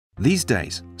These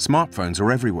days, smartphones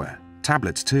are everywhere,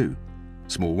 tablets too.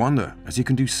 Small wonder, as you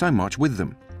can do so much with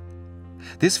them.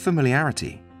 This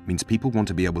familiarity means people want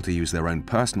to be able to use their own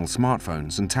personal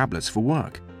smartphones and tablets for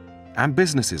work, and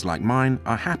businesses like mine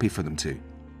are happy for them to.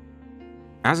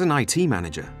 As an IT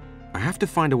manager, I have to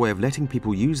find a way of letting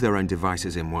people use their own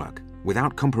devices in work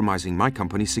without compromising my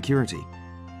company's security.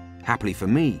 Happily for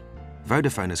me,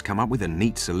 Vodafone has come up with a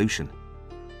neat solution.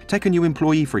 Take a new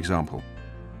employee, for example.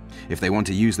 If they want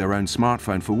to use their own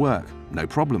smartphone for work, no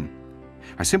problem.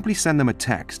 I simply send them a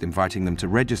text inviting them to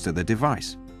register their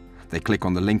device. They click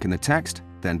on the link in the text,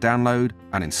 then download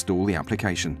and install the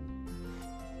application.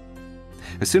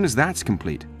 As soon as that's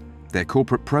complete, their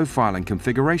corporate profile and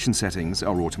configuration settings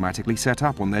are automatically set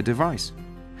up on their device.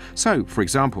 So, for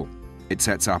example, it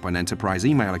sets up an enterprise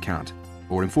email account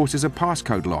or enforces a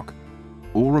passcode lock,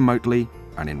 all remotely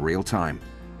and in real time.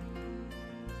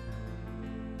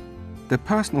 The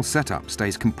personal setup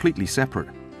stays completely separate,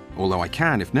 although I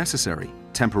can, if necessary,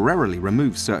 temporarily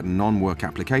remove certain non-work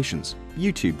applications,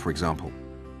 YouTube for example.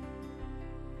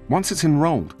 Once it's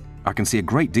enrolled, I can see a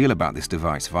great deal about this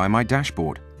device via my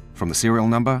dashboard, from the serial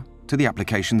number to the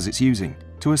applications it's using,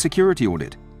 to a security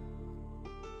audit.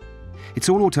 It's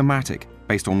all automatic,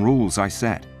 based on rules I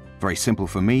set, very simple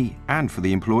for me and for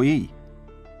the employee.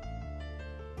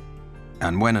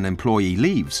 And when an employee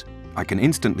leaves, I can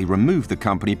instantly remove the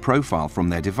company profile from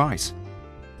their device.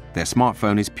 Their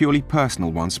smartphone is purely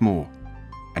personal once more.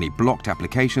 Any blocked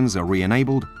applications are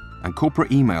re-enabled and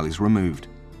corporate email is removed,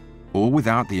 all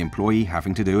without the employee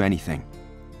having to do anything.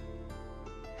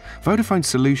 Vodafone's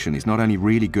solution is not only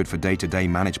really good for day-to-day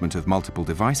management of multiple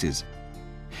devices,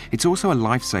 it's also a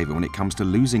lifesaver when it comes to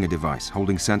losing a device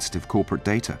holding sensitive corporate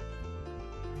data.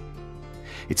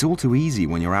 It's all too easy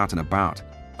when you're out and about.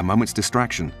 A moment's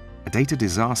distraction, a data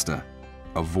disaster,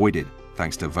 avoided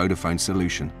thanks to Vodafone's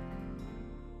solution.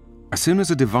 As soon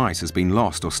as a device has been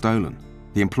lost or stolen,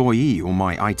 the employee or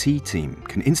my IT team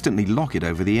can instantly lock it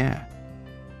over the air.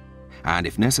 And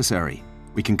if necessary,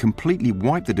 we can completely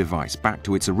wipe the device back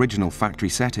to its original factory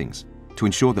settings to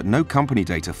ensure that no company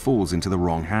data falls into the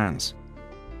wrong hands.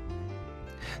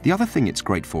 The other thing it's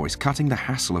great for is cutting the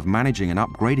hassle of managing and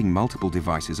upgrading multiple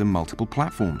devices and multiple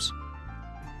platforms.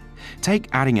 Take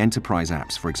adding enterprise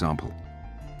apps, for example.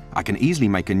 I can easily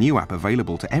make a new app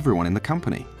available to everyone in the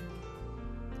company.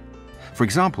 For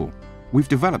example, we've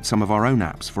developed some of our own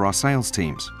apps for our sales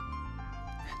teams.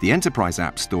 The Enterprise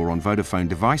App Store on Vodafone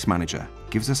Device Manager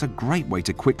gives us a great way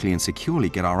to quickly and securely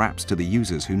get our apps to the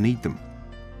users who need them.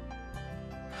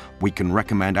 We can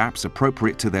recommend apps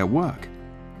appropriate to their work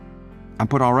and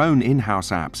put our own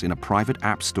in-house apps in a private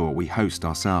app store we host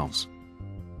ourselves.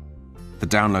 The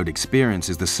download experience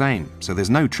is the same, so there's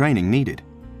no training needed.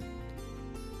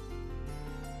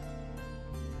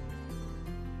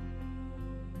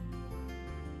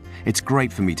 It's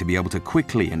great for me to be able to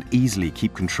quickly and easily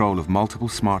keep control of multiple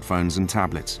smartphones and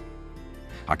tablets.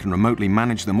 I can remotely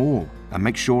manage them all and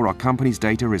make sure our company's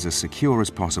data is as secure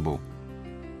as possible.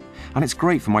 And it's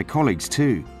great for my colleagues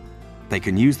too. They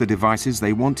can use the devices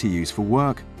they want to use for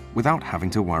work without having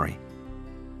to worry.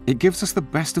 It gives us the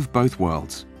best of both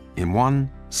worlds in one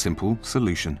simple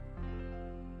solution.